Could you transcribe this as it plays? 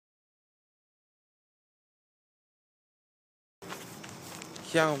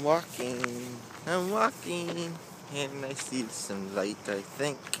Yeah, I'm walking, and I see some light, I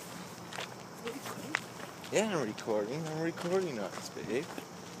think. Yeah, I'm recording us, babe.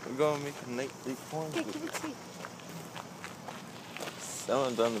 We're gonna make a nightly porn video.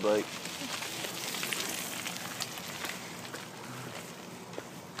 Someone's on the bike.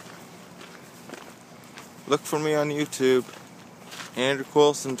 Look for me on YouTube, Andrew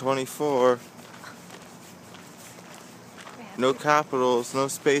Coulson 24. No capitals, no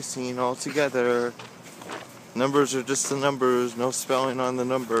spacing, all together. Numbers are just the numbers, no spelling on the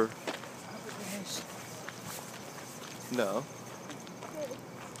number. No.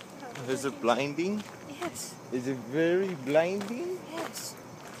 Is it blinding? Yes. Is it very blinding? Yes.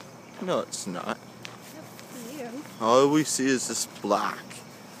 No, it's not. You. All we see is this black.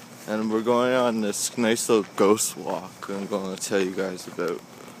 And we're going on this nice little ghost walk I'm going to tell you guys about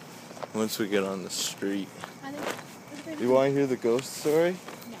once we get on the street. You want to hear the ghost story?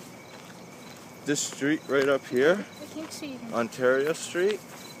 No. This street right up here, I can't see them. Ontario Street,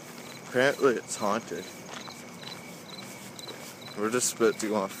 apparently it's haunted. We're just about to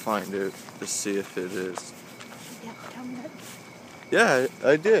go and find out to see if it is. Yeah, tell me that. Yeah,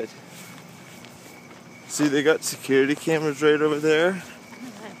 I did. See, they got security cameras right over there.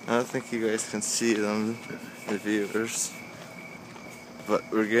 I don't think you guys can see them, the viewers. But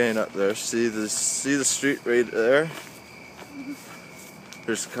we're getting up there. See the street right there?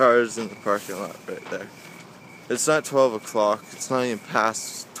 There's cars in the parking lot right there. It's not 12 o'clock. It's not even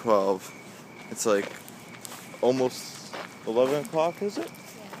past 12. It's like almost 11 o'clock, is it?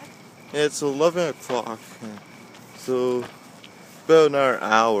 Yeah, it's 11 o'clock. So, about another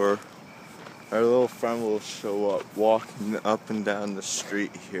hour, our little friend will show up walking up and down the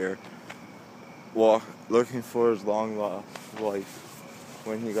street here, looking for his long lost wife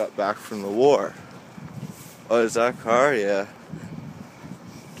when he got back from the war. Oh, is that a car? Yeah.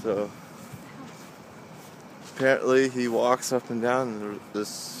 So, apparently he walks up and down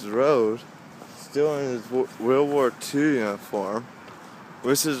this road, still in his World War II uniform,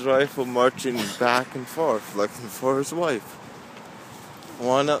 with his rifle marching back and forth, looking for his wife.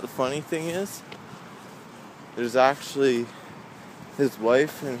 Wanna know what the funny thing is? There's actually, his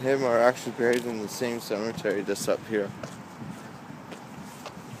wife and him are actually buried in the same cemetery just up here.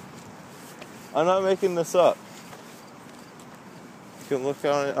 I'm not making this up. You can look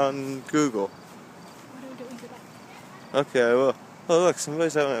on it on Google. What are we doing today? Okay, I will. Oh look,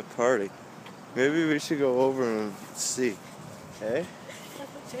 somebody's having a party. Maybe we should go over and see. Hey?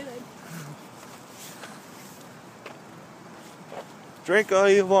 Let's say that. Drink all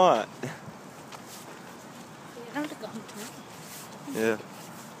you want. Yeah.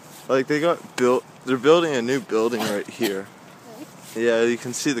 Like they're building a new building right here. Yeah, you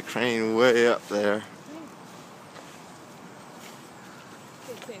can see the crane way up there.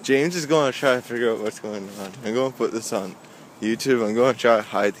 James is going to try to figure out what's going on. I'm going to put this on YouTube. I'm going to try to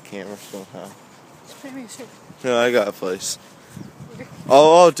hide the camera somehow. No, I got a place.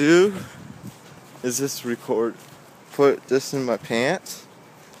 All I'll do is just put this in my pants.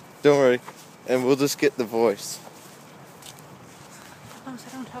 Don't worry. And we'll just get the voice. I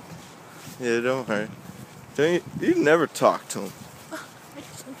don't talk. Yeah, don't worry. You never talk to him. I do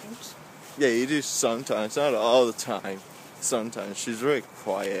sometimes. Yeah, you do sometimes, not all the time. Sometimes. She's very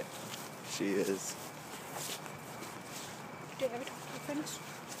quiet. She is. Do you ever talk to your friends?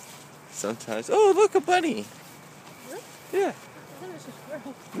 Sometimes. Oh, look, a bunny. Really? Yeah. I thought it was a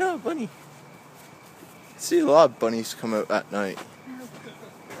squirrel. No, bunny. See a lot of bunnies come out at night.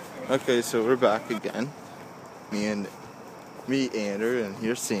 No. Okay, so we're back again. Me, Andrew, and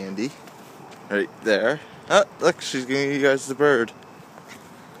here's Sandy. Right there. Oh, look, she's giving you guys the bird.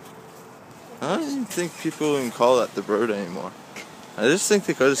 I don't even think people even call that the bird anymore. I just think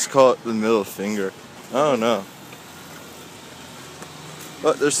they could just call it the middle finger. I don't know.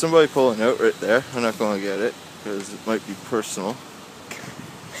 But there's somebody pulling out right there. I'm not going to get it because it might be personal.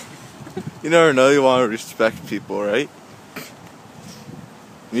 You never know, you want to respect people, right?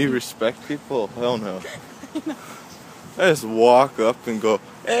 You respect people? Hell no. I just walk up and go,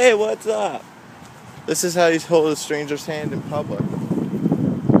 hey, what's up? This is how you hold a stranger's hand in public.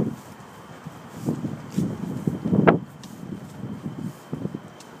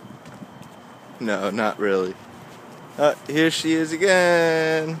 No, not really. Here she is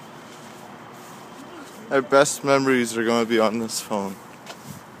again. Our best memories are going to be on this phone.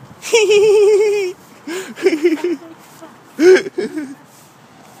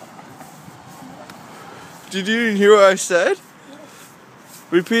 Did you even hear what I said?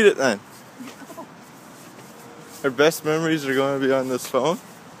 Repeat it then. Our best memories are going to be on this phone?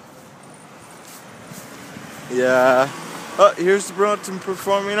 Yeah. Oh, here's the Burlington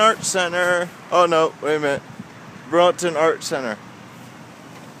Performing Arts Center. Oh no, wait a minute. Burlington Arts Center.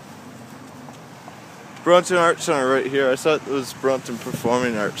 Burlington Arts Center right here. I thought it was Burlington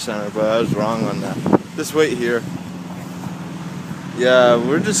Performing Arts Center, but I was wrong on that. Just wait here. Yeah,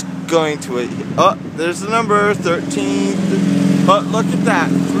 we're just going to wait here. Oh, there's the number 13. Oh, look at that.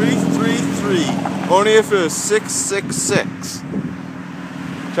 333. Only if it was 666.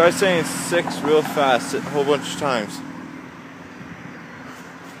 Try saying 6 real fast a whole bunch of times.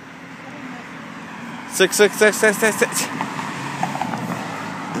 66666.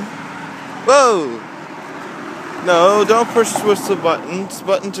 Whoa! No, don't push whistle buttons.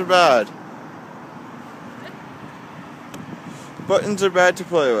 Buttons are bad. Buttons are bad to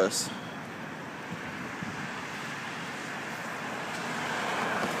play with.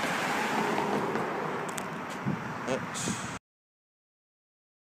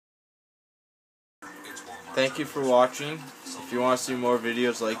 Thank you for watching. If you want to see more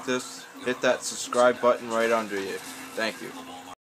videos like this, hit that subscribe button right under you. Thank you.